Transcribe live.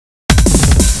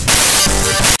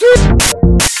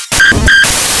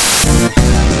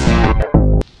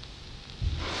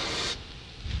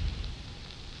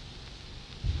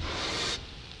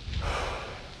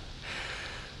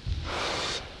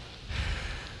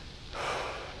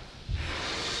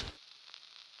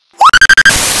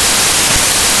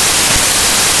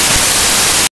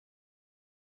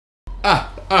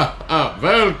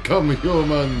Welcome,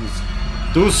 humans,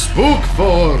 to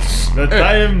SpookForce. The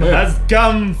time has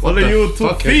come for you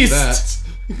to feast.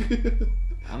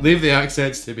 Leave the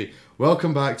accents to me.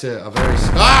 Welcome back to a very.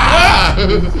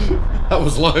 That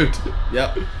was loud.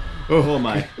 Yep. Oh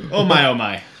my. Oh my. Oh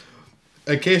my.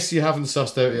 In case you haven't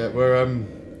sussed out yet,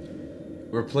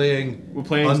 we're playing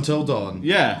Until Dawn.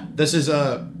 Yeah. This is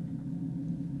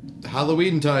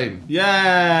Halloween time.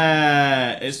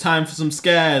 Yeah. It's time for some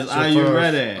scares. So Are you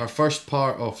ready? Our first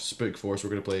part of SpookForce, we're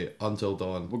gonna play Until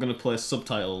Dawn. We're gonna play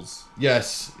subtitles.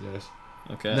 Yes. Yes.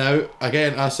 Okay. Now,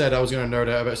 again, I said I was gonna nerd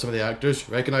out about some of the actors.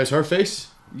 Recognize her face?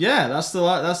 Yeah, that's the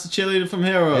cheerleader from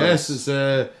Heroes. Yes, it's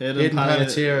Hayden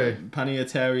Panettiere.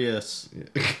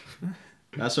 Yeah.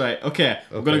 That's right. Okay,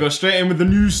 we're gonna go straight in with the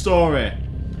news story.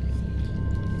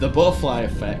 The butterfly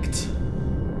effect.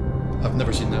 I've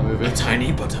never seen that movie. A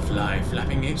tiny butterfly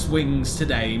flapping its wings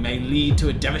today may lead to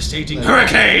a devastating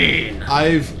hurricane.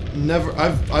 I've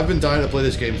been dying to play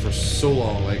this game for so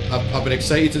long. Like I've been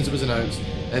excited since it was announced,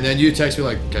 and then you text me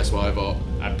like, "Guess what I bought?"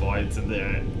 I bought it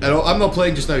today. And I'm not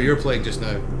playing just now. You're playing just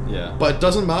now. Yeah. But it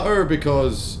doesn't matter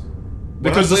because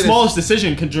the smallest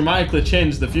decision can dramatically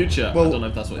change the future. Well, I don't know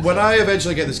if that's what it's when I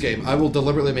eventually get this game, I will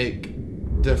deliberately make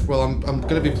well, I'm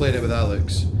going to be playing it with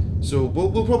Alex, so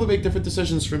we'll probably make different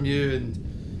decisions from you. And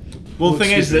well, the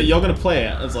thing is that you're going to play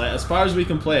it as far as we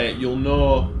can play it. You'll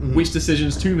know which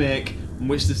decisions to make and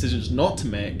which decisions not to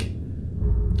make,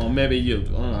 or maybe I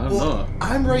don't know.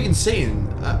 I'm right in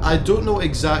saying I don't know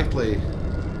exactly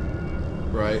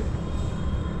right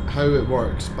how it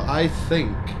works, but I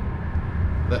think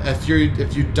that if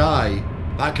you die,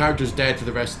 that character's dead for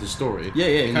the rest of the story.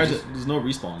 Yeah. There's no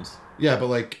respawns. Yeah, but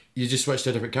like you just switch to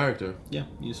a different character. Yeah,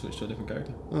 you switch to a different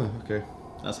character. Oh, okay.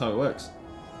 That's how it works.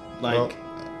 Like, well,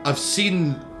 I've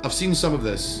seen some of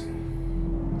this.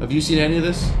 Have you seen any of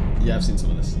this? Yeah, I've seen some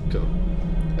of this. Cool.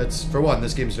 It's, for one,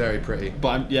 this game's very pretty.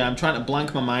 But I'm trying to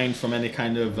blank my mind from any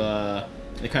kind of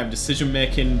decision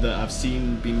making that I've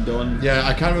seen being done. Yeah,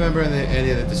 I can't remember any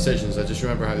of the decisions. I just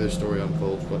remember how the story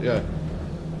unfolds. But yeah,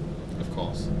 of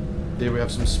course. There we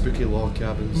have some spooky log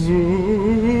cabins.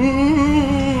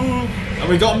 And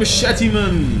we got Machete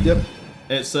Man. Yep.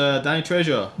 It's Danny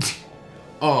Treasure.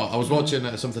 Oh, I was watching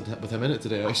something with him in it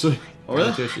today, actually. Oh,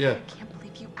 really? Yeah.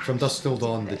 From Dusk Till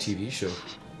Dawn, the TV show.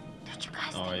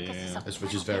 Oh, yeah.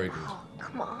 Which is very good.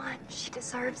 Come on, she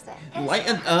deserves it.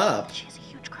 Lighten up. She has a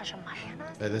huge crush on my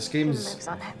Hannah. This game's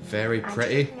very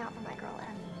pretty,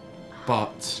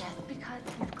 but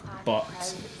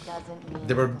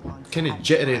they were kind of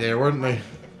jittery there, weren't they?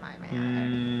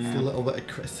 A little bit of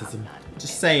criticism.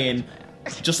 Just saying,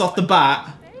 just off the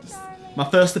bat, my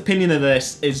first opinion of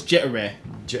this is jittery.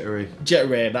 Jittery.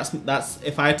 Jittery. That's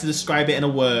if I had to describe it in a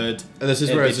word. And this is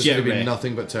where it's just going to be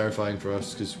nothing but terrifying for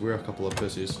us because we're a couple of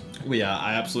pussies. We are.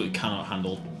 I absolutely cannot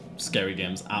handle scary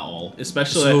games at all,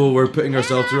 especially. So we're putting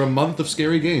ourselves through a month of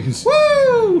scary games.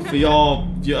 Woo! For your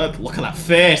look at that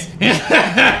face.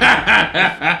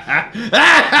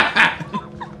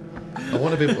 I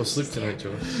want to be able to sleep tonight,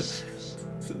 Joe.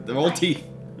 They're all teeth.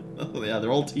 Oh yeah,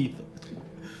 they're all teeth.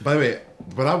 By the way,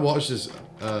 when I watched this,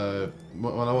 when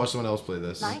I watched someone else play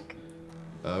this,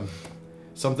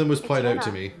 something was pointed out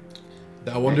to me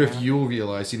that I wonder if you'll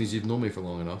realise, seeing as you've known me for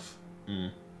long enough.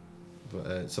 But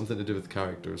it's something to do with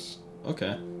characters.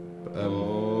 Okay. But,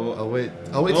 I'll wait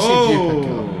to see if you pick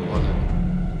up on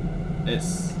it.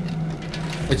 It's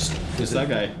that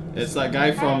guy. It's that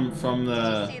guy from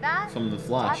the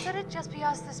Flash. Why should it just be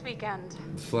us this weekend?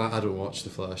 I don't watch the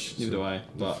Flash. Neither do I.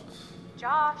 But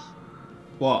Josh.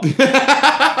 What?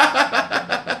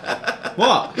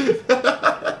 What?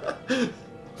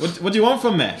 What do you want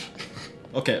from me?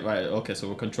 Okay, right. Okay, so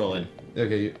we're controlling.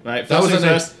 Okay. Right. First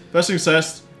things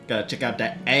first. Gotta check out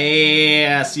that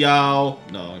ass, yo.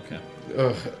 No, okay.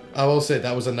 I will say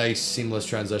that was a nice seamless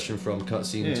transition from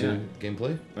cutscene to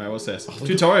gameplay. Right, what's this?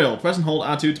 Tutorial. Press and hold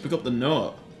R2 to pick up the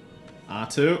note.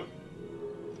 R2.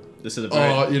 This is a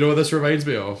very... Oh, you know what this reminds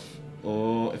me of?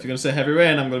 Oh, if you're gonna say Heavy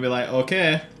Rain, I'm gonna be like,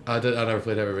 okay. I never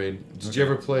played Heavy Rain. Did you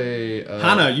ever play...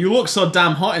 Hannah, you look so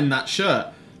damn hot in that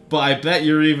shirt, but I bet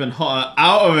you're even hotter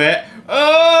out of it.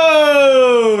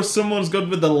 Oh! Someone's good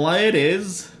with the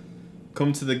ladies.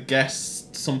 Come to the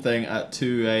guest something at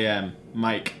 2 AM.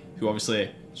 Mike, who obviously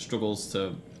struggles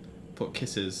to put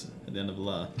kisses at the end of the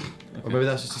letter. Okay. Or maybe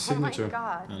that's just a signature. Oh my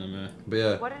God. I don't know. But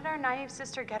yeah. What did our naive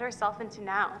sister get herself into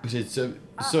now?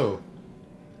 So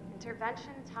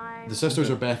intervention time. the sisters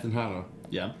are Beth and Hannah.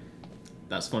 Yeah.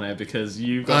 That's funny because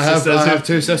you've got sisters. I have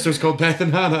two sisters called Beth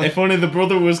and Hannah. If only the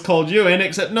brother was called Euan,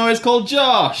 except no, it's called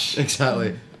Josh.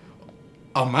 Exactly.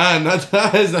 Oh man,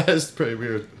 that is pretty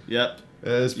weird. Yep.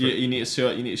 You need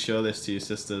to show this to your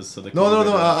sisters so they can No.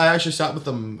 I actually sat with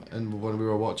them and when we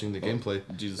were watching the gameplay.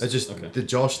 Jesus. It's just Okay. the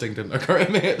Josh thing didn't occur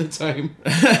to me at the time.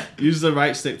 Use the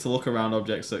right stick to look around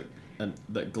objects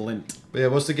that glint. But yeah,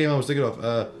 what's the game I was thinking of?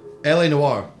 LA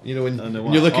Noire. You know when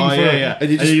you're looking for yeah. and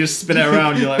you just spin it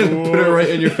around. You're like, put it right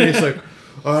in your face like,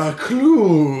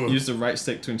 clue. Use the right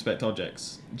stick to inspect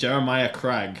objects. Jeremiah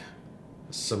Cragg.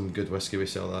 Some good whiskey. We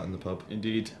sell that in the pub.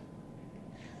 Indeed.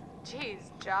 Jeez,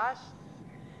 Josh.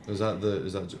 Is that?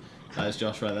 That is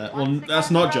Josh right there. Once Well, that's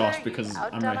again, not brother, Josh because you've I'm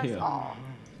outdone right us here. all.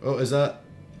 Oh, is that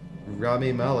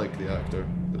Rami Malek, the actor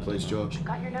that plays Josh?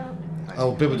 Got your note?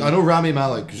 Oh, people, I know Rami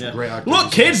Malek. He's a Yeah. great actor.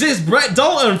 Look, kids, it's Brett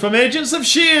Dalton from Agents of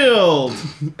S.H.I.E.L.D.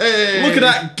 Hey! Look at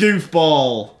that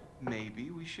goofball. Maybe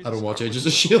we should. I don't watch Agents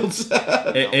of Shields.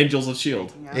 Angels of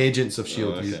S.H.I.E.L.D. Agents of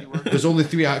Shield. Oh, okay. There's only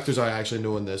 3 actors I actually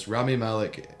know in this: Rami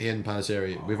Malek, Hayden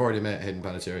Panettiere. We've already met Hayden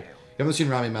Panettiere. You haven't seen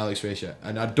Rami Malek's face yet,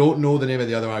 and I don't know the name of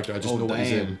the other actor. I just know what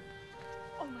he's in.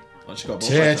 Oh, she got both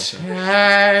right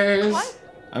there. What?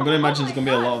 I'm going to imagine there's going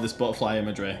to be a lot of this butterfly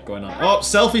imagery going on. Oh,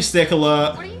 selfie stick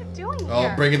alert. What are you doing here?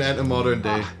 Oh, bringing it into modern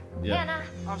day. Yeah. Hannah,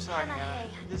 I'm sorry, Hannah, Hannah. hey.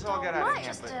 This all got out of hand,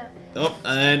 Just but Oh,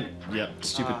 and then, yep,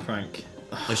 stupid prank.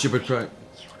 A stupid prank.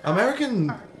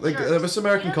 American, like this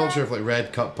American culture of like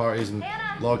red cup parties and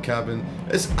log cabin.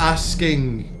 It's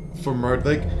asking for murder.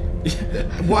 Like,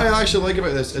 what I actually like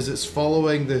about this is it's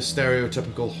following the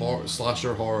stereotypical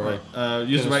slasher horror. Right,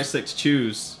 use the right stick to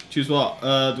choose. Choose what?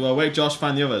 Do I wake Josh,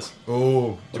 find the others?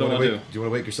 Oh, What do I do? Do you want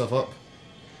to wake yourself up?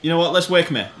 You know what? Let's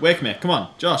wake me. Wake me. Come on.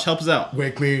 Josh, help us out.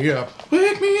 Wake me up.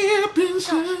 Wake me up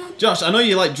inside. Josh, I know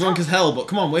you're like drunk as hell, but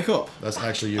come on, wake up. That's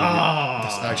actually you. Ah.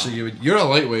 That's actually you. You're a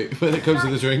lightweight when it comes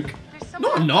to the drink. There's No,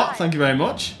 someone I'm not. outside. Thank you very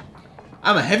much.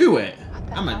 I'm a heavyweight.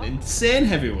 I'm an insane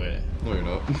heavyweight. No, you're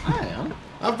not. I am.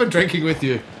 I've been drinking with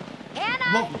you.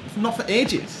 Hannah! Not for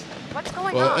ages. What's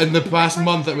going Well, on? in the past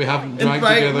month that we haven't drank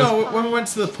Right, together. no, when we went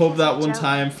to the pub that one Joe,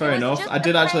 time, fair it was enough. just I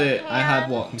did a actually, prank, I had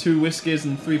man. what, 2 whiskeys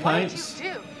and 3 What did pints?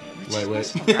 you do?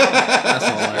 Lightweight. That's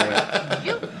not lightweight.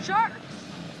 You jerk!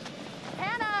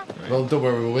 Hannah! Well, don't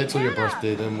worry. We'll wait till your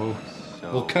birthday, then we'll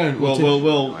count. We'll take-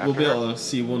 we'll be able to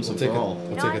see once and take for a- all.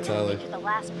 We'll take a tally. You're the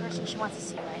last person she wants to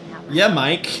see right now. Yeah,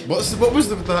 Mike. What was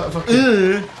that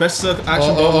fucking? Press the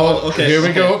action Oh, button. oh, Okay. here we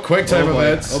okay. go. Quick time oh boy.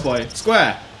 events. Oh boy.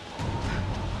 Square.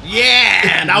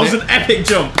 Yeah, that was an epic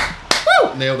jump.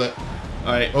 Nailed it.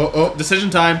 All right. Oh. Decision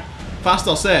time. Fast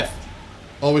or safe?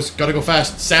 Always gotta go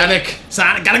fast. Sonic.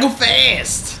 Sonic, gotta go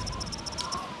fast.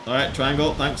 All right,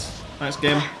 triangle. Thanks. Thanks,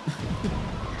 game.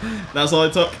 That's all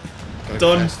it took. Gotta go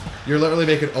Done. fast. You're literally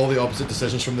making all the opposite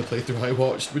decisions from the playthrough I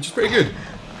watched, which is pretty good.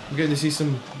 I'm getting to see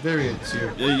some variance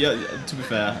here. Yeah. To be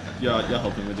fair, you're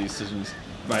helping with these decisions.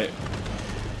 Right.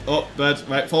 Oh, bird.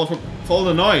 Right. Follow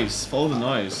the noise. Follow the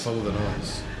noise. Follow the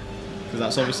noise. Because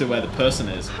that's obviously where the person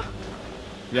is.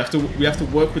 We have to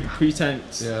work with the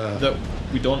pretense Yeah. that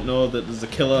we don't know that there's a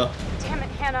killer Damn it,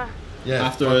 Hannah. Yeah.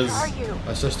 after fuck. us. Where are you?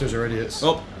 My sisters are idiots.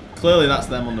 Oh, clearly that's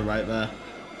them on the right there.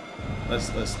 Let's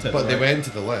take But the they right. went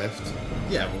to the left.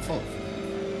 Yeah, we'll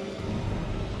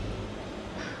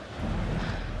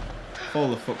follow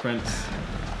the footprints.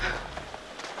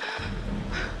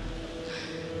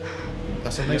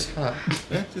 That's a nice hat.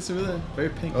 Yeah, just over there. Very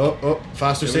pink. Oh,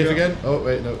 faster Here we safe go. again. Oh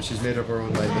wait, no, she's made up her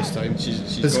own mind this time.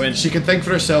 She's going. She can think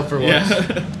for herself for once.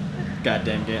 Yeah.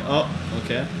 Goddamn game. Oh,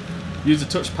 okay. Use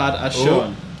the touchpad as Oh.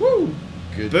 shown. Woo!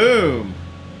 Good. Boom!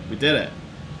 We did it.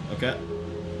 Okay.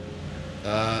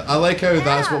 I like how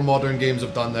that's what modern games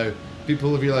have done now.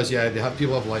 People have realised, yeah,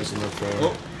 people have lights on their phone.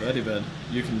 Oh, birdie bird.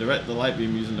 You can direct the light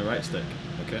beam using the right stick.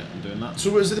 Okay, I'm doing that.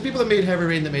 So was it the people that made Heavy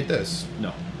Rain that made this?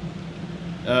 No.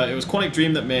 It was Quantic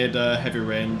Dream that made Heavy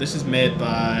Rain. This is made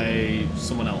by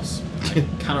someone else. I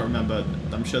cannot remember.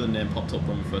 I'm sure the name popped up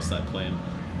when we first started playing,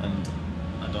 and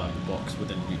I don't have the box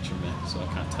within reach of me, so I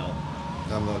can't tell.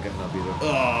 I'm not getting up either.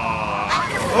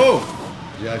 Oh!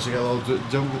 You actually got a little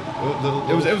jump.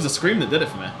 It was a scream that did it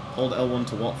for me. Hold L1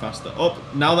 to walk faster. Oh,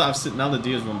 now that now the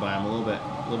deer's run by, I'm a little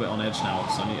bit on edge now,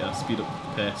 so I need to speed up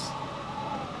the pace.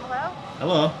 Hello?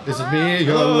 Hello. Is it me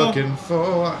you're Hello. looking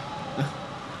for?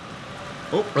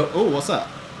 Oh, what's that?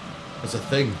 It's a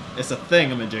thing. It's a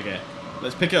thingamajiggy.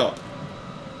 Let's pick it up.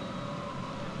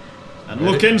 And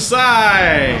Ready? look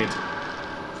inside!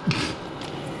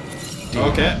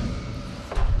 Okay.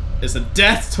 It's a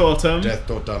death totem. Death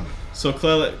totem. So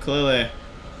clearly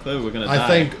we're gonna die. I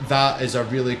think that is a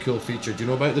really cool feature. Do you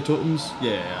know about the totems?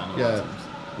 Yeah, I know Yeah, totems.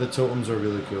 the totems are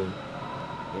really cool.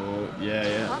 Oh,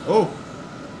 yeah. Oh!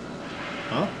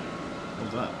 Huh? What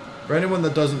was that? For anyone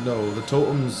that doesn't know, the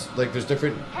totems, like, there's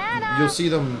different. Hannah! You'll see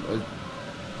them.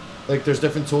 Like, there's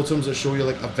different totems that show you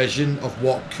like a vision of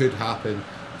what could happen.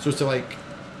 So to like,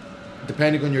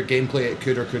 depending on your gameplay, it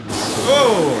could or couldn't.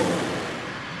 Oh!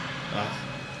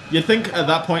 You'd think at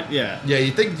that point, yeah. Yeah,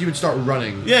 you think you would start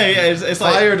running. Yeah, it's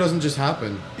like... Fire doesn't just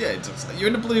happen. Yeah, it's just, you're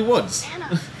in the bloody woods.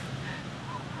 Hannah.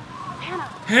 Hannah.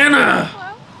 Hannah!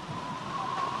 Hello?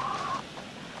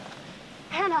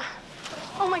 Hannah.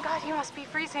 Oh my god, you must be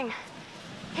freezing.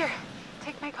 Here,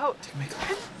 take my coat. Take my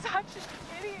coat. I'm such an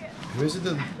idiot. Who is it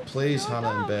that plays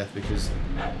Hannah and Beth? Because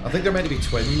I think they're meant to be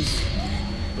twins,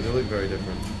 but they look very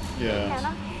different. Yeah.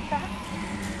 Hannah, Beth.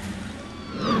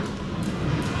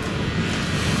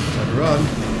 Time to run.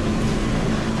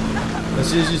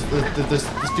 This is just this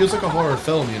feels like a horror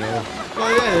film, you know.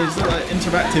 Well, yeah, it's like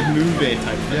interactive movie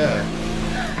type thing. Yeah.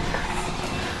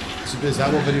 So is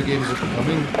that what video games are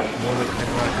becoming? More like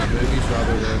interactive movies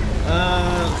rather than.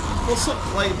 Well, so,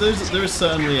 like there's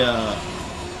certainly a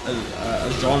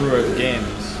genre of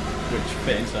games which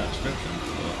fit into that description,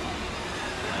 but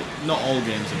like not all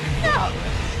games are.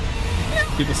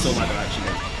 People still like their action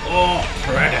games. Oh,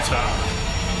 Predator!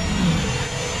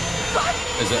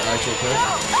 Is it actual Predator?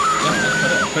 Yeah,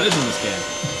 there's Predator in this game.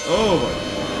 Oh boy.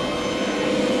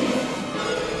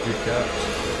 Good catch.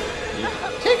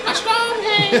 Take my strong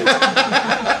hand.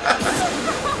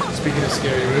 Speaking of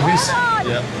scary movies.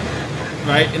 Yep.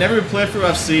 Right, in every playthrough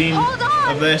I've seen Hold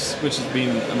on. of this, which has been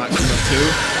a maximum of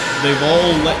 2, they've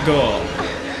all let go.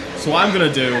 So what I'm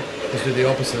gonna do, Let's do the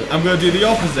opposite. I'm gonna do the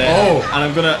opposite. Oh. And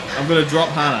I'm gonna drop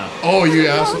Hannah. Oh, you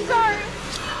I'm asshole! sorry.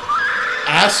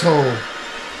 Asshole!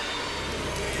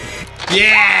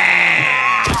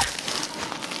 Yeah!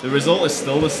 The result is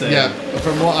still the same. Yeah,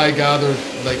 from what I gathered,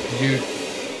 like you,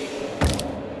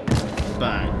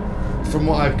 Bang. from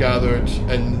what I've gathered,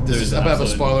 and this is a bit of a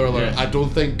absolute- spoiler alert. yeah. I don't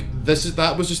think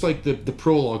that was just like the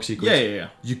prologue sequence. Yeah.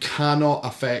 You cannot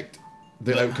affect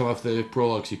the outcome of the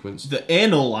prologue sequence. The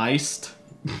analyzed.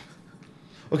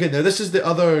 Okay, now this is the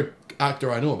other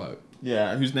actor I know about.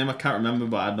 Yeah, whose name I can't remember,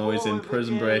 but I know he's in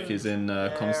Prison Break, he's in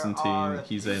Constantine,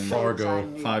 he's in Fargo.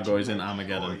 Fargo, he's in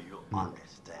Armageddon.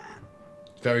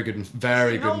 Very good in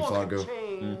Fargo.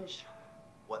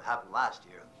 What happened last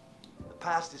year? The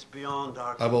past is beyond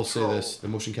our I will say control. this: the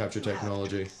motion capture You have to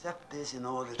technology accept this in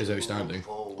order is to outstanding. move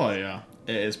forward. Oh yeah,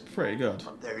 it is pretty good.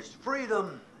 There's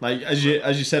freedom. Like as you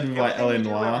said with like Everything L.A. you do,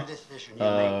 Noire, every decision you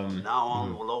make from now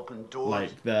on will open doors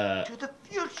like the to the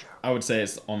future. I would say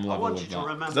it's on level want with you to that.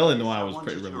 remember Because L.A. this. Noire I was want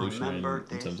pretty you to revolutionary remember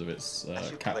in this terms of its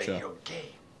as you capture. play your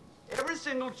game. Every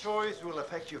single choice will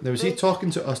affect your Now, is he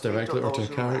talking to us directly or to a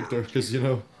character? Because you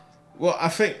know. Well, I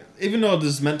think even though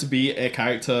there's meant to be a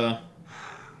character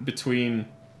between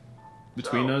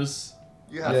us,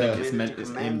 You I have Yeah. think committed it's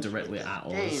to aimed commence directly with at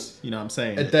this us. game, You know what I'm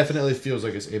saying? It definitely feels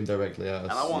like it's aimed directly at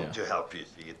and I us. want Yeah. to help you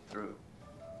see it through.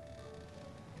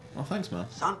 Oh, thanks, man.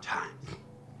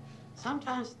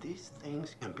 Sometimes these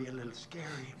things can be a little scary.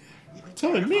 Even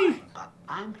Telling me. terrifying, But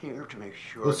I'm here to make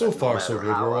sure. Well, so that no far so matter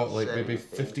good. how We're what, like upsetting maybe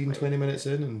things 15, may 20 be, minutes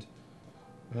in, and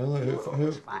well, like, we'll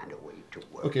always find a way to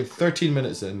work. okay, 13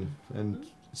 minutes in, and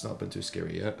it's not been too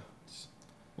scary yet.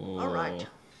 Oh. All right.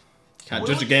 Can't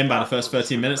judge a game by the first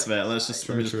 13 minutes of it. Let me just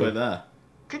True. put it there.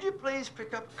 Could you please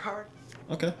pick up a card?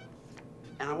 Okay.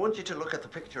 And I want you to look at the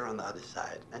picture on the other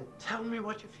side and tell me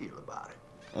what you feel about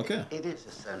it. Okay. It is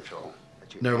essential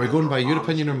that you. Now, are we going by your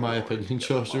opinion or my opinion,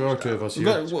 Josh? There are two of us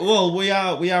here. Well, we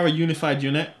are a unified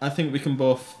unit. I think we can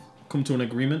both come to an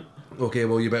agreement. Okay,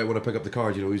 well, you better want to pick up the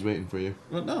card. You know, he's waiting for you.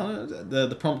 Well, no,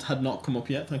 the prompt had not come up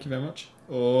yet. Thank you very much.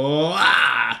 Oh,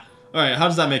 ah! All right. How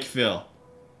does that make you feel?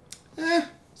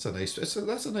 It's a nice.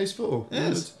 That's a nice photo. It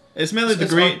is. It's mainly the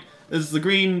it's green. art- It's the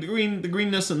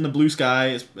greenness and the blue sky.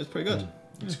 It's pretty good.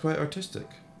 It's quite artistic.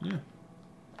 Yeah.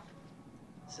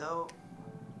 So,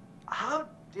 how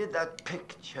did that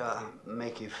picture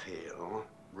make you feel?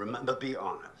 Remember, be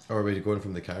honest. Or are we going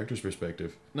from the character's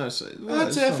perspective? No, it's,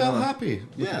 I'd say I felt happy.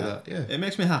 Look Yeah. at that. Yeah. It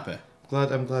makes me happy.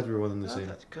 I'm glad we were one and the No, same.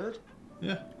 that's good.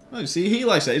 Yeah. No, see, he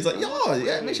likes it. He's like, oh,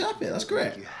 yeah, it makes you happy. That's great.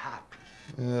 Make you happy.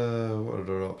 What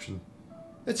other option?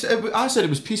 I said it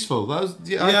was peaceful. That was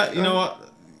Yeah, you know what?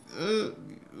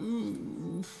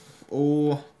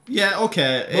 Oh, yeah,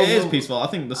 okay. It is peaceful. I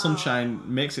think the sunshine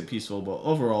makes it peaceful, but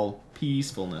overall,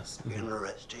 peacefulness.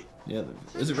 Interesting. Yeah,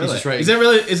 is it really? Jesus, right. Is it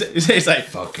really? Is it? It's like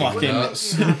fucking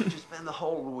nuts. You have to spend the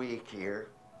whole week here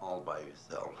all by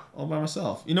yourself. all by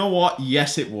myself. You know what?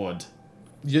 Yes, it would.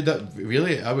 Yeah, that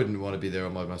really, I wouldn't want to be there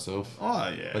all by myself. Oh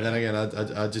yeah. But then again,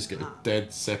 I'd just get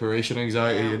dead separation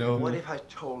anxiety, you know. What if I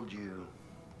told you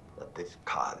that this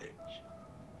cottage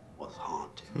was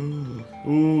haunted?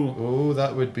 Ooh. Oh,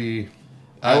 that would be.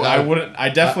 I wouldn't. I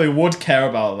definitely would care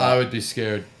about that. I would be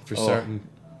scared for Oh. certain.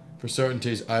 For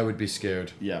certainties, I would be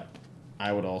scared. Yeah,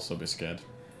 I would also be scared.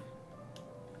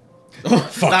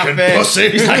 Fucking That pussy.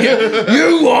 He's like,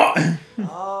 you what?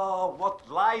 Oh, what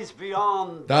lies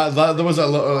beyond? That there was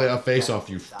literally a face off,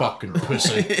 you fucking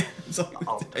pussy.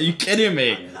 Are you kidding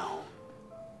me? Unknown.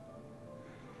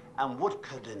 And what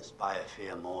could inspire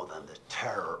fear more than the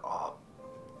terror of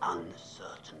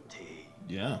uncertainty?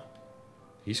 Yeah.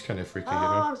 He's kind of freaky, you Oh, know.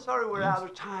 I'm sorry we're out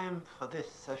of time for this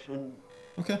session.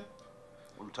 Okay.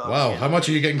 We'll talk Wow, again. how much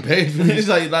are you getting paid for It's this?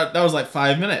 like that was like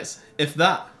 5 minutes. If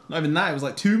that. Not even that, it was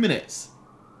like 2 minutes.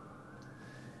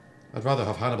 I'd rather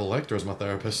have Hannibal Lecter as my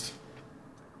therapist.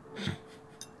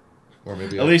 Or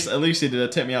maybe At least he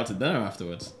did take me out to dinner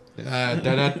afterwards. we'd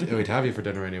have you for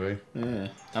dinner anyway. Yeah.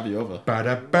 Have you over.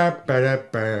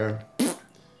 Ba-da-ba-ba-da-ba.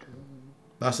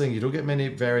 Last thing, you don't get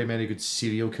very many good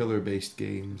serial killer based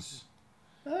games.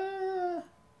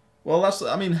 Well,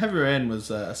 I mean, Heavy Rain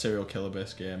was a serial killer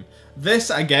based game.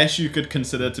 This, I guess, you could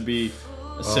consider to be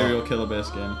a serial killer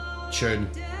based game. Tune.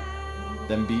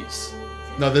 Them beats.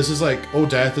 No, this is like, Oh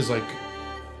Death is like,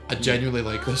 I genuinely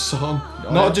like this song.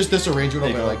 Oh, Not yeah. just this arrangement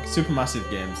There of you it, go. like, Supermassive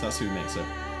Games, that's who makes it.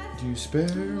 do you spare?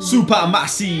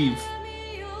 Supermassive!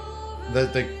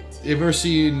 You ever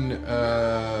seen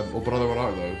Oh Brother Where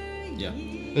Art Thou? Yeah.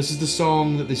 This is the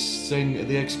song that they sing at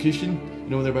the execution. You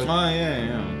know when they're about. Oh,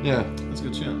 yeah. Yeah. That's a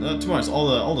good tune. To be honest,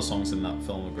 all the songs in that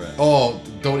film are great. Oh,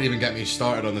 don't even get me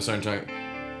started on the soundtrack.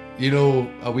 You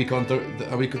know, a week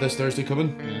this Thursday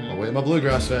coming, away at my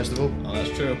Bluegrass Festival. Oh, that's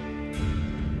true.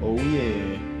 Oh,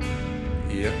 yeah.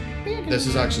 Yep. This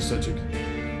is actually such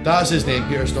a. That's his name,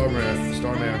 Peter Stormare.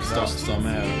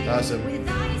 That's him.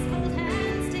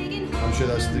 I'm sure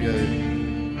that's the guy.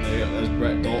 There you go, there's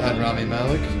Brett Dalton. And Rami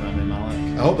Malek. Rami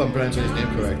Malek. I hope I'm pronouncing his name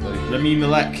correctly. Rami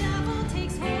Malek.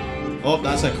 Oh,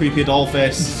 that's a creepy doll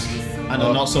face. And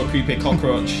a not so creepy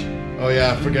cockroach. Oh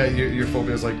yeah, forget your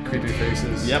phobias like creepy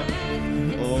faces. Yep.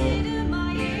 Oh.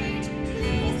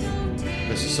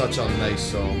 This is such a nice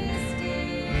song.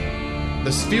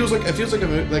 This feels like a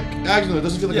movie. Like actually, it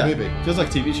doesn't feel like a movie. Feels like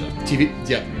a TV show.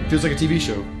 Feels like a TV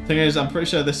show. Thing is, I'm pretty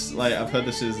sure this, like, I've heard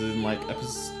this is in like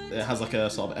it has like a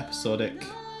sort of episodic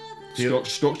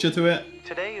structure to it.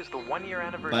 Today is the 1-year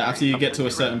anniversary. Like after you of get the to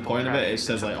a certain dreadful point of it, tragedy it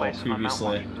says that like, took oh, place on Mount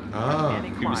previously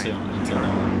Washington. previously on until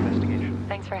now. Investigation.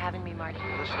 Thanks for having me, Marty.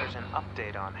 Listeners, an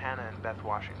update on Hannah and Beth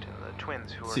Washington, the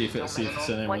twins who are See if still it's missing.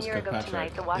 her name 1 was year ago tonight,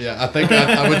 Kirkpatrick. the Washington Yeah, I think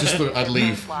I would just I'd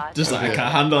leave. Just like, I Okay.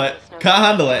 can't handle it. Can't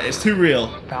handle it. It's too real.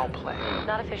 Foul play.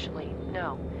 Not officially,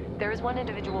 no. There is one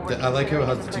individual I like how it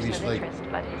has a the person TV of show, like, interest,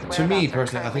 but his to me whereabouts are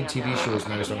personally, I think currently TV unknown. shows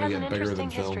now are He starting has to an get bigger than interesting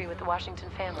film. history with the Washington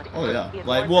family. Oh yeah. He had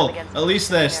Like, warned well, them against at least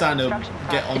they're starting to construction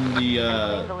get on projects. the And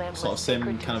claimed the land sort of was same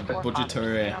sacred to kind his of forefathers.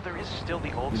 budgetary, Now there is still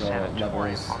the old you know, sanatorium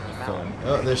levels on the of mountain. film.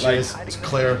 Oh, there she Like- is. It's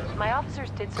Claire. My officers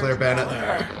did search Claire the Bennett.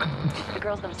 ground, but the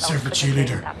girls themselves Serve the couldn't make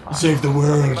it cheerleader. that far. Save the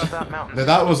world. About that mountain. Now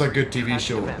that was a good TV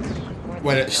show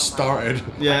when it started.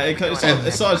 Yeah, it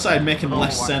sort of started making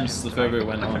less sense the further it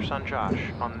went With their on. son Josh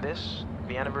on this,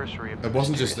 the anniversary of the It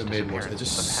wasn't just mysterious that it made more sense, it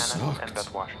just disappearance of Hannah and sucked.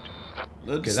 Beth Washington.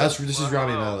 Okay, this is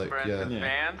Rami Malek. Friends Yeah. and Yeah.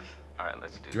 fans. All right,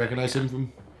 let's do. Do you recognize him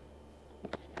from?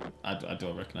 I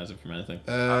don't recognize it from anything.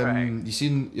 Alright.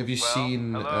 Have you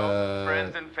seen hello,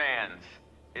 friends and fans.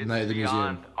 It's Night at the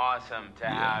beyond Museum? awesome to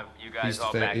have you guys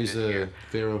all back He's this year.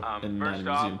 a pharaoh. In Night at First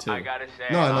the off, Museum too. I gotta say,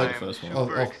 No, I like I'm the first one.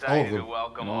 super All of excited them. to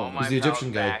welcome No, all he's my the pals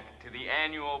Egyptian guy. back to the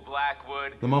annual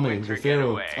Blackwood The mummy, Winter the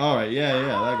pharaoh. Getaway. Alright, yeah,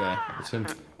 that guy. It's him.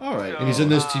 Alright. And he's in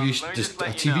this So, TV let me just let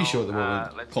a you TV know, show at the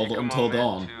moment. let's Called take a Until moment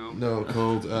Dawn. to No,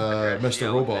 called address Mr. the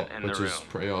Robot, elephant in the which is room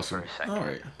pretty awesome. for a second.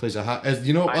 Alright. Plays a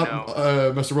you know what I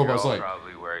know Mr. Robot's You're all like?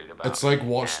 probably worried about It's like me,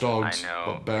 Watch and Dogs, I know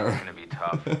but better. It's gonna be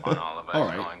tough on all of us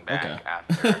Alright, going back okay.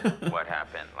 after what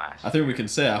happened last. I think we can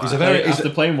say after, He's a very- he's after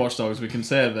a- playing Watch Dogs, we can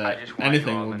say I that just want you all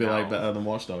anything to would be like know, better than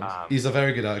Watch Dogs. He's a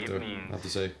very good it actor, I means- have to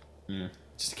say. Yeah.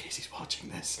 Just in case he's watching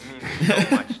this. It means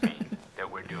so much to me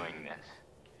that we're doing this,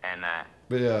 and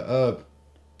But yeah,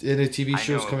 any TV I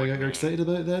shows know it coming would out you're mean excited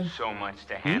about then? so much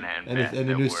to Hannah and Any- Beth any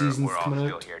that new we're seasons all coming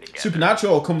still out? here together.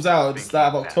 Supernatural comes out at the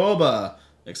start of Thinking of them. October.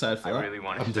 Excited for I that. really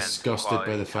want to I'm spend disgusted by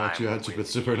quality the fact you time answered with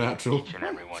Supernatural. each and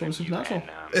every one From of you Supernatural.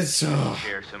 and, It's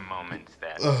share some moments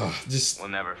that just we'll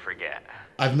never forget.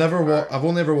 I've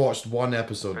only ever watched one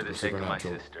episode For the of sake of my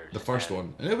Supernatural, sisters the first and,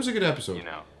 one, and it was a good episode. You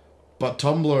know, But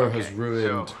Tumblr has Okay,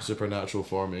 ruined so- Supernatural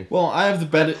for me. Well, I have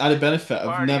the added benefit of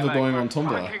Party never like going we're on fucking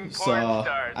Tumblr, porn so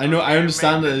stars. I know I Okay,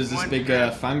 understand that make there's this this one big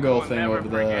trip fangirl we'll thing never over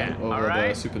forget, the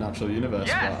alright? Supernatural universe,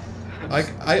 Yes!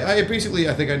 I basically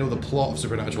I think I know the plot of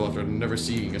Supernatural after never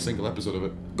seeing a single episode of it.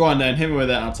 but go on then, hit me with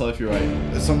it, and I'll tell if you're right.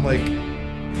 It's some like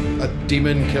a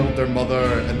demon killed their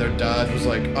mother and their dad was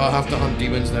like, oh, I have to hunt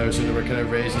demons now, so they were kind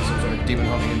of raised in some sort of demon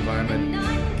hunting environment.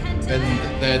 And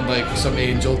then like some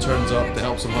angel turns up to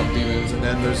help them hunt demons, and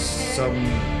then there's some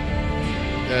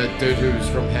dude who's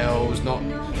from hell, who's not...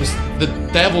 The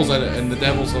devil's in it, and the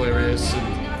devil's hilarious,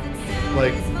 and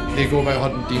like, they go about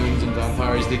hunting demons and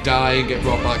vampires, they die and get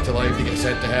brought back to life, they get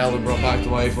sent to hell and brought back to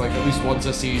life, like, at least once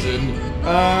a season.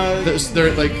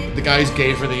 They're like, the guy's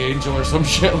gay for the angel or some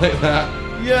shit like that.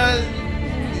 Yeah,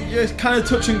 you're kind of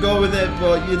touch and go with it,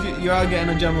 but you are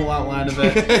getting a general outline of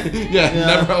it.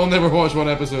 yeah, I'll never watch one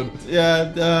episode. Yeah,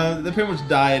 they pretty much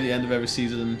die at the end of every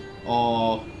season,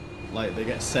 or like they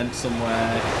get sent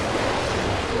somewhere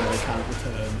where they can't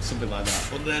return, something like that.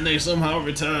 But then they somehow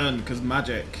return because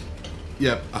magic.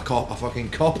 Yep, a fucking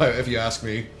cop out if you ask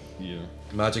me. Yeah.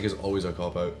 Magic is always a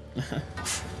cop out.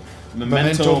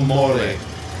 Memento Mori.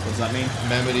 What does that mean?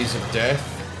 Memories of death,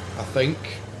 I think.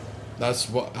 That's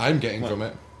what I'm getting from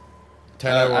it.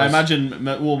 10 hours. I imagine,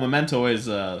 well, Memento is,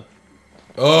 oh,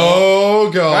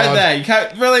 God. right there. You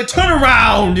can't really turn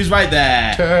around. He's right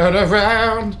there. Turn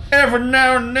around. Every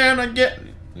now and then I get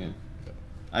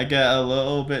a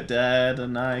little bit dead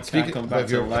and I can't come back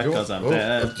to life because I'm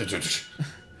dead.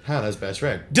 Hannah's best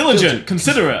friend. Diligent,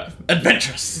 considerate,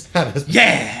 adventurous.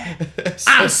 Yeah.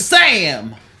 I'm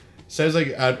Sam. Sounds like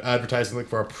advertising like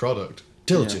for a product.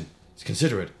 Diligent.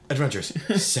 Considerate, adventurous,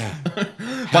 Sam.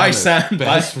 Buy Sam.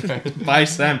 Best friend. Buy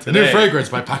Sam The today. new fragrance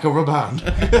by Paco Rabanne.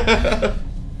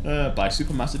 Buy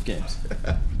Supermassive Games.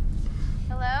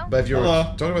 Hello? But if you're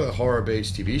Hello. talking about the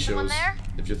horror-based TV Someone shows, there?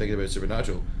 if you're thinking about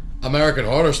Supernatural, American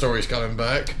Horror Story's coming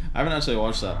back. I haven't actually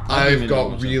watched that. I've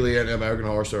got really into American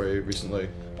Horror Story recently.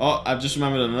 Oh, I've just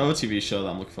remembered another TV show that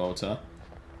I'm looking forward to.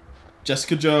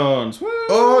 Jessica Jones. Woo!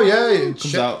 Oh yeah,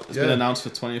 Comes out. It's been announced for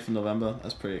 20th of November.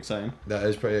 That's pretty exciting. That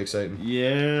is pretty exciting.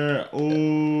 Yeah.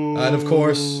 Oh. And of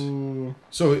course,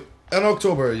 so in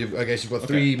October, I guess you've got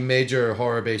three major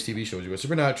horror-based TV shows. You've got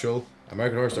Supernatural,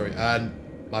 American Horror Story, and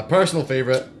my personal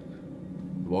favorite,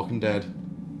 The Walking Dead.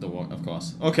 Of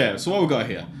course. Okay, so what we got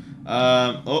here?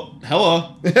 Oh,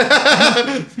 hello.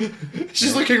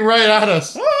 She's looking right at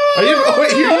us. Are you?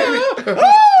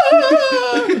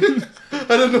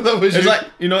 I don't know that was. It's like,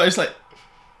 you know, it's like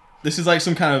this is like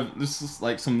some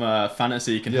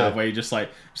fantasy you can have where you just like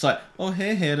oh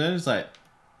hey Hayden, it's like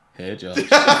hey Josh.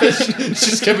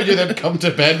 She's giving you them come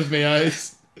to bed with me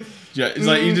eyes. Yeah, it's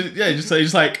like you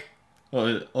just like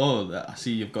oh I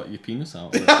see you've got your penis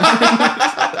out.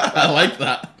 I like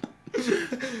that.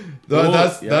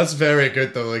 That's very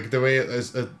good though. Like the way it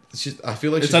is, I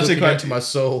feel like she's looking into my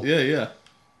soul. Yeah.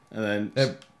 And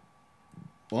then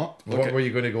what were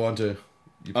you going to go on to?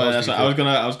 That's right. I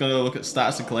was gonna look at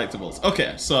stats and collectibles.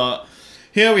 Okay, so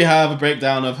here we have a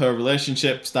breakdown of her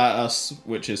relationship status,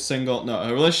 which is single. No,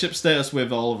 her relationship status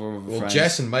with all of her friends. Well,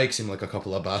 Jess and Mike seem like a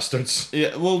couple of bastards.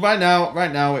 Yeah. Well, right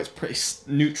now it's pretty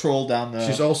neutral down there.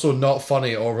 She's also not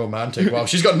funny or romantic. Wow,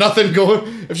 she's got nothing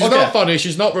going. If she's not funny,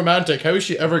 she's not romantic. How is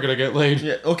she ever gonna get laid?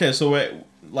 Yeah. Okay. So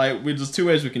there's two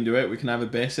ways we can do it. We can either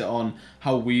base it on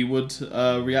how we would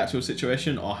react to a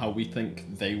situation, or how we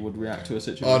think they would react to a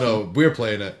situation. Oh no, we're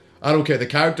playing it. I don't care. The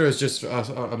character is just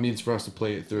a means for us to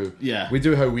play it through. Yeah. We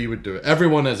do how we would do it.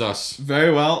 Everyone is us.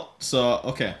 Very well. So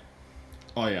okay.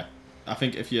 Oh yeah. I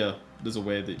think there's a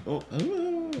way that. Oh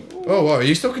wow. Are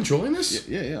you still controlling this?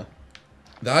 Yeah.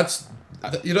 That's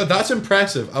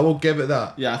impressive. I will give it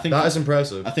that. Yeah, I think that is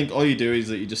impressive. I think all you do is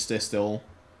that you just stay still.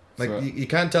 Like you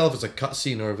can't tell if it's a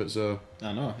cutscene or if it's a.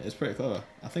 I know, it's pretty clever.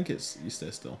 I think you stay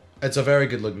still. It's a very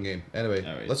good looking game. Anyway,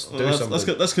 right. let's do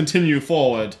something. Let's continue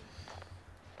forward.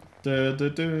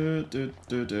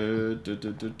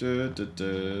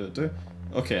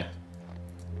 Okay.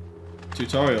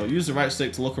 Tutorial. Use the right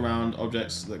stick to look around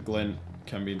objects that glint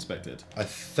can be inspected. I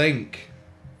think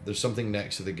there's something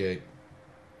next to the gate.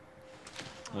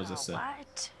 What does this say?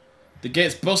 What? The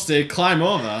gate's busted. Climb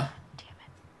over.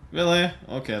 Really?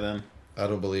 Okay then. I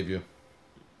don't believe you.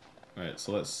 Right,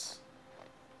 so let's...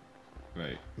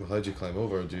 Right. Well, how'd you climb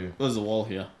over? There's a wall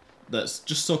here that's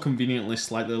just so conveniently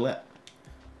slightly lit.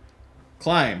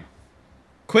 Climb.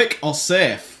 Quick or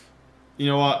safe? You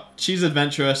know what? She's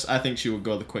adventurous. I think she would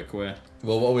go the quick way.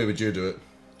 Well, what way would you do it?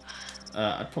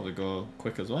 I'd probably go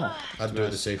quick as well. I'd do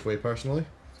it the safe way, personally.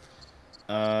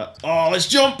 Oh, let's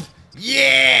jump!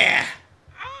 Yeah!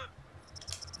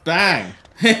 Bang!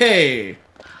 Hey!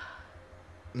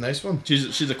 Nice one.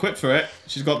 She's equipped for it.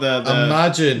 She's got the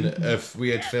Imagine if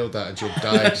we had failed that and she had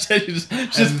died. she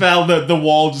just fell. The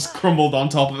wall just crumbled on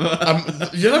top of her.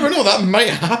 You never know. That might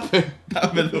happen.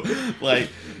 Like,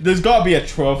 there's got to be a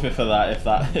trophy for that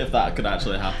if that could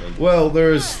actually happen. Well,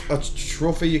 there's a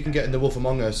trophy you can get in The Wolf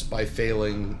Among Us by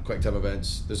failing quick time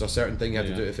events. There's a certain thing you have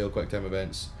to do to fail quick time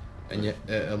events, and it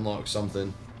unlocks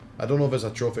something. I don't know if it's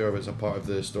a trophy or if it's a part of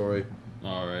the story.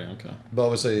 Alright, okay. But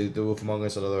obviously, The Wolf Among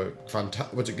Us, another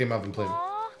fantastic... What's a game I've been playing?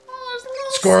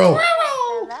 Squirrel!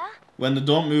 When the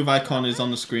don't move icon is on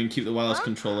the screen, keep the wireless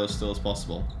controller as still as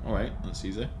possible. Alright, that's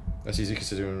easy. That's easy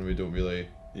considering we don't really...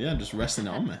 Yeah, just resting it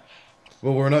on me.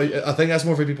 Well, we're not... I think that's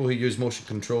more for people who use motion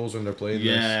controls when they're playing this.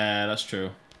 Yeah, that's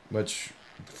true. Which...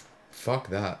 Fuck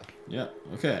that. Yeah,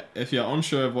 okay. If you're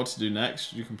unsure of what to do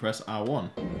next, you can press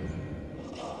R1.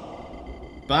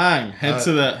 Bang! Head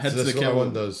to the camera. camera.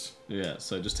 R1 does. Yeah,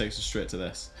 so it just takes us straight to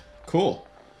this. Cool.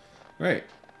 Right.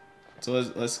 So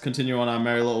let's continue on our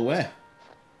merry little way.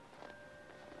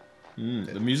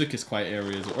 The music is quite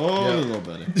eerie as well. Oh, Yeah. little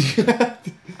birdie.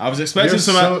 I was expecting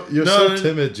You're so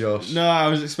timid, Josh. No, I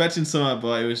was expecting something,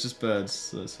 but it was just birds,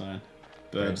 so it's fine.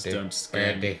 Birds Birdie, don't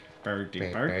scare me. birdie.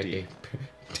 Birdie.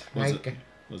 What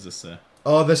does this say?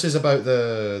 Oh, this is about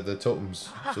the totems.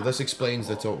 So this explains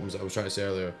the totems that I was trying to say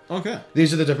earlier. Okay.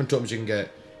 These are the different totems you can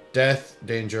get. Death,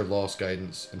 danger, loss,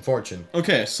 guidance, and fortune.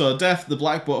 Okay, so death, the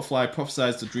black butterfly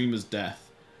prophesies the dreamer's death.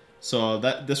 So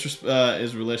that this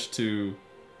is related to,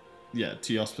 yeah,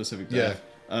 to your specific death.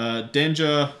 Yeah.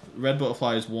 Danger, red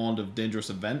butterfly is warned of dangerous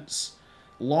events.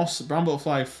 Loss, brown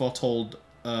butterfly foretold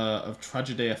of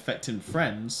tragedy affecting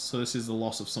friends. So this is the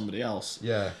loss of somebody else.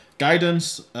 Yeah.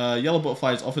 Guidance, yellow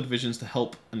butterfly is offered visions to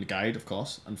help and guide, of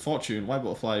course. And fortune, white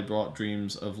butterfly brought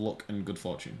dreams of luck and good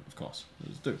fortune, of course.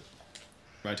 Let's do.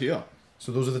 Right here.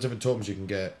 So those are the different totems you can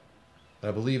get. And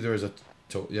I believe there is a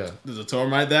yeah. There's a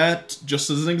totem right there,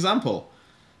 just as an example.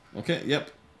 Okay,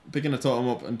 yep. Picking a totem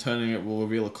up and turning it will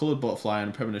reveal a coloured butterfly and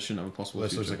a premonition of a possible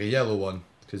This future. looks like a yellow one,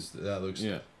 because that looks...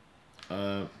 Yeah.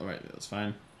 Alright, that's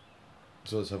fine.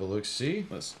 So let's have a look, see?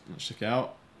 Let's check it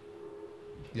out.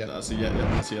 Yeah. That's a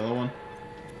yellow one.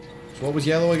 So what was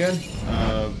yellow again?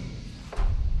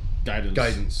 Guidance.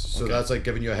 Guidance. So Okay. that's like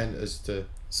giving you a hint as to...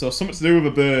 So something to do with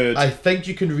a bird. I think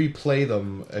you can replay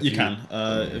them if you can.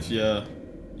 If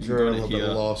you're a little here,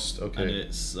 bit lost. Okay. And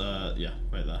it's yeah,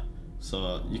 right there.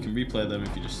 So you can replay them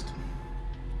if you just.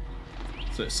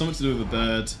 So it's something to do with a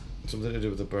bird. Something to do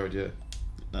with a bird, yeah.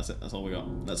 That's it. That's all we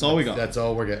got. That's all we got. That's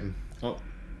all we're getting. Oh.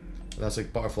 That's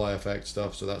like butterfly effect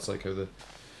stuff. So that's like how the.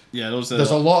 Yeah, those.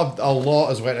 There's a lot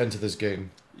has went into this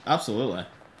game. Absolutely.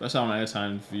 That's how an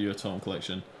airtime for your totem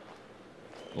collection.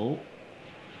 Oh.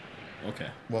 Okay.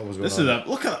 What was going this on? This is a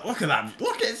look at that.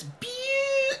 Look, it's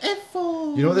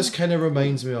beautiful. You know what this kind of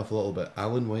reminds me of a little bit?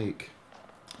 Alan Wake.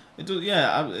 It does.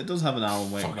 Yeah, it does have an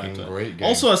Alan Wake Fucking vibe to it. great game.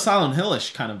 Also a Silent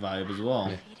Hillish kind of vibe as well.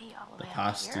 Yeah. The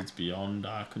past is beyond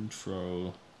our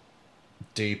control.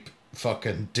 Deep.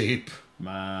 Fucking deep.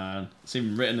 Man, it's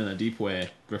even written in a deep way.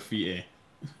 Graffiti.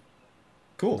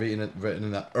 Cool. Written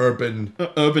in that urban.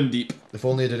 Urban deep. If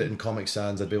only I did it in Comic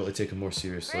Sans, I'd be able to take it more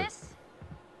seriously.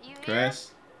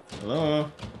 Chris. Hello.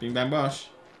 Bing bang bosh.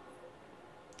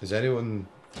 Is anyone?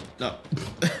 No.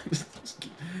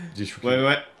 Just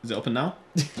wait. Is it open now?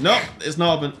 No, it's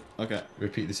not open. Okay.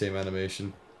 Repeat the same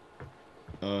animation.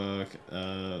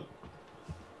 Okay.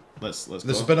 Let's go.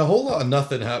 There's been a whole lot of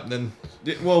nothing happening.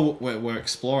 Well, we're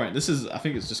exploring. This is. I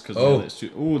think it's just because. Oh. It's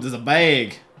too. Ooh, there's a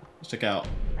bag. Let's check out.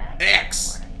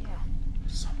 X.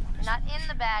 You're not in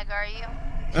the bag, are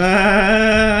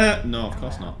you? No, of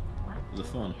course not. There's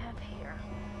a phone.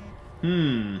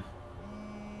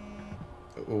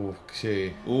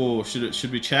 Okay. Oh,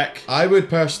 should we check? I would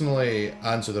personally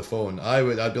answer the phone.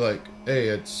 I'd be like, hey,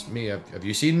 it's me. Have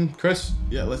you seen Chris?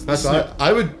 Yeah, let's That's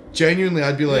I would genuinely.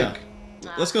 I'd be like,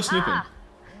 yeah. Let's go snooping.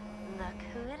 Look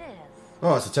who it is.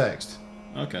 oh, it's a text.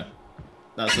 Okay,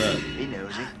 that's it. He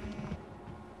knows it.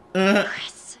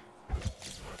 Chris.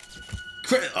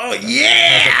 Oh Has a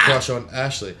yeah! crush on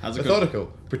Ashley. How's it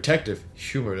Methodical, protective,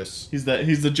 humorous. He's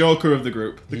the Joker of the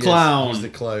group. The He is- clown. He's the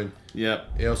clown.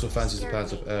 Yep. He also fancies the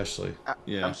pants of Ashley.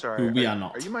 Yeah. I'm sorry. Who we are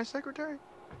not. Are you my secretary?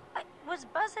 I was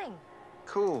buzzing.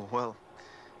 Cool. Well,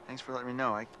 thanks for letting me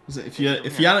know. If you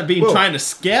hadn't been Whoa. trying to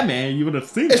scare me, you would have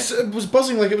seen it. It was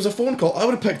buzzing like it was a phone call. I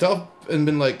would have picked up and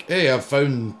been like, "Hey, I've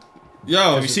found."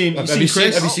 Yo, have you seen Chris?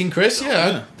 Have you seen Chris?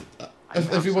 Yeah.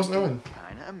 If he wasn't on.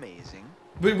 Kinda amazing.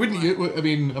 But wouldn't you? I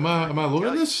mean, am I alone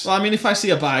in this? Well, I mean, if I see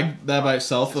a bag there by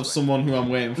itself of someone who I'm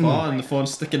waiting for and the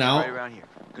phone's sticking out, Right around here.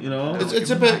 Good you know. It's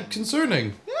a bit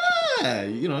concerning. Yeah,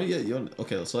 you know, yeah.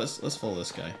 Okay, so let's follow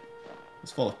this guy.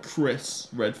 Let's follow Chris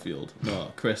Redfield.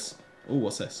 No, Chris. Oh,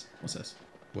 what's this? What's this?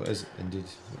 What is it? Indeed.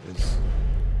 What is?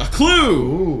 A clue.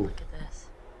 Ooh. Look at this.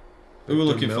 Who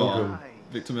we're Victor looking Milgram. for?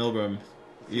 Victor Milgram.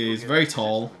 Yeah, he's very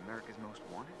tall. America's Most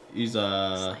Wanted. He's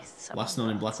last known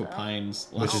in Blackwood Pines.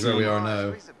 Which is where we are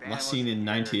now. Last seen in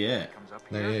 '98.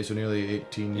 98, so nearly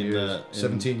 18 In years. the-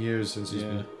 17 years since he's Yeah,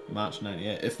 been. March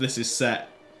 '98. If this is set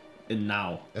in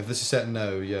now. If this is set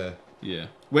now, yeah. Yeah.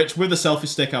 Which with a selfie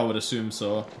stick, I would assume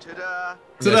so. Ta-da!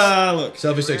 Ta-da! Look.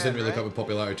 Selfie sticks didn't really come with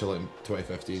popularity till like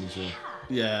 2015, so.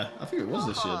 Yeah, I think it was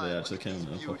this year they actually came in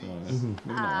Pokemon. Maybe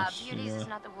not last Beauties year. is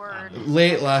not the word.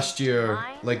 Late last year,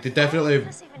 like they definitely. Why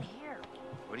is this even here?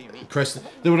 What do you mean?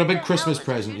 They were a big Hell, Christmas there's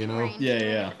a present, huge you know. range Yeah, at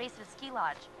yeah. the base of a ski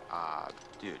lodge.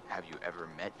 Dude, have you ever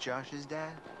met Josh's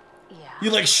dad? Yeah. You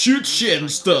like shoot shit and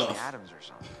Like stuff. Grizzly Adams or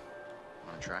something.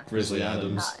 Wanna try? Grizzly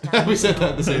Adams. We said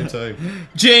that at the same time.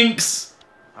 Jinx!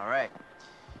 All right.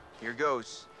 Here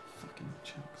goes. Fucking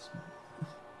Jinx.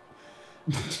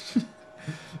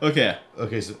 Okay.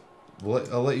 Okay, so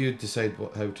I'll let you decide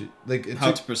how to like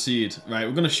How to proceed. Right,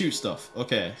 we're gonna shoot stuff.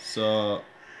 Okay, so...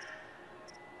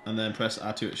 And then press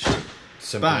R2 to shoot.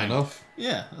 simple Bang. enough.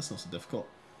 Yeah, that's not so difficult.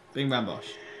 Bing bang bosh.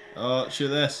 Oh, shoot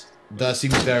this. That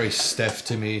seems very stiff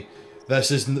to me.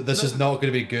 This is not going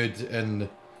to be good in,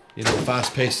 you know,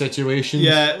 fast-paced situations.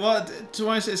 Yeah, well, to be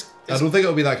honest, I it's don't think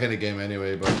it'll be that kind of game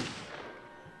anyway. But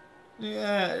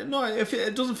yeah, no, if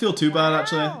it doesn't feel too bad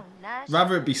actually. Wow, nice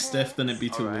Rather it be choice. stiff than it be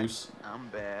too All right. loose. I'm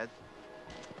bad.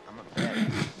 I'm a bad.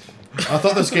 I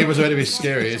thought this game was going to be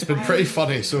scary. It's been pretty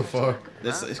funny so far.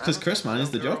 It's because Chris, man,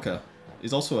 is the Joker.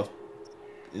 He's also a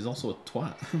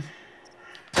twat.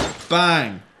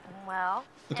 Bang! Well,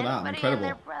 Look at that, anybody incredible. and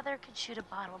their brother could shoot a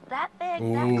bottle that big,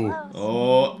 Ooh. that close.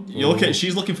 Oh, you look at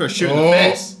she's looking for a shoot in Oh. the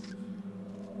face.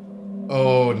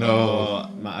 Oh no! Oh,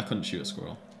 man, I couldn't shoot a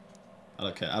squirrel. I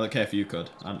don't care. I don't care if you could.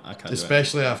 I can't do it.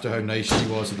 Especially after how nice she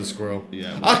was with the squirrel.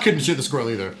 Yeah. I couldn't shoot the squirrel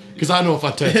either because I know if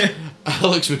I did,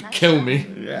 Alex would kill me.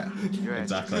 Yeah, You're right.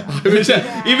 exactly.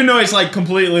 Even though it's like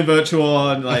completely virtual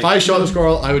and like. If I shot the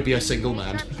squirrel, I would be a single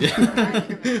man.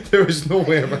 There was no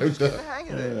way around that. Hang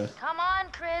in there. Come on,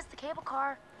 Chris, the cable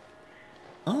car.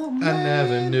 Oh I man.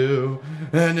 never knew.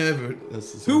 I never.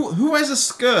 That's the Who has a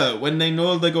skirt when they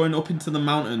know they're going up into the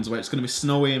mountains where it's going to be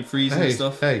snowy and freezing Hey, and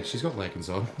stuff? hey, she's got leggings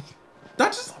on.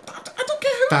 That's I don't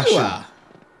care who Fashion. you are.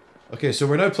 Okay, so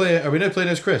we're now playing. Are we now playing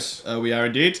as Chris? We are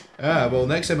indeed. Ah, well,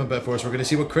 next time on BitForce, we're going to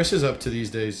see what Chris is up to these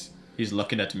days. He's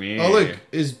looking at me. Oh, look,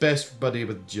 his best buddy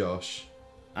with Josh.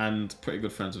 And pretty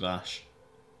good friends with Ash.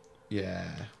 Yeah.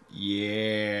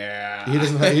 Yeah. He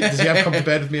doesn't. Does he have come to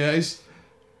bed with me eyes?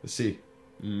 Let's see.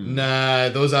 Nah,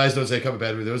 those eyes don't say come to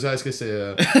bed with me. Those eyes can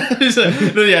say. He's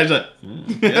like, no, yeah, he's like,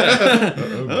 yeah.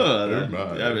 Oh,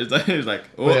 my. Yeah, it's like,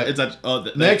 oh, But yeah, it's that. Oh,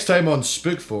 next time on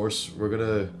SpookForce, we're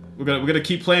gonna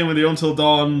keep playing with the Until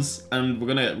Dawns, and we're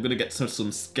gonna get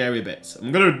some scary bits.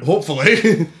 I'm gonna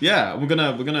hopefully. yeah, we're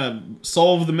gonna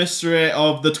solve the mystery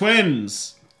of the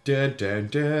twins. Dun, dun,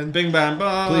 dun. Bing bang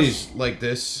bosh. Please like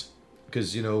this,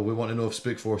 because you know we want to know if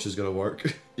SpookForce is gonna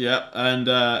work. Yeah, and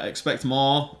expect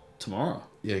more tomorrow.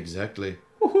 Yeah, exactly.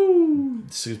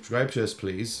 Woohoo! Subscribe to us,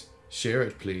 please. Share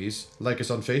it, please. Like us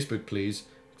on Facebook, please.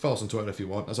 Follow us on Twitter if you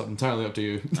want. That's entirely up to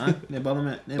you. No bother,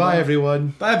 mate. No Bye, bother. everyone.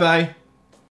 Bye bye.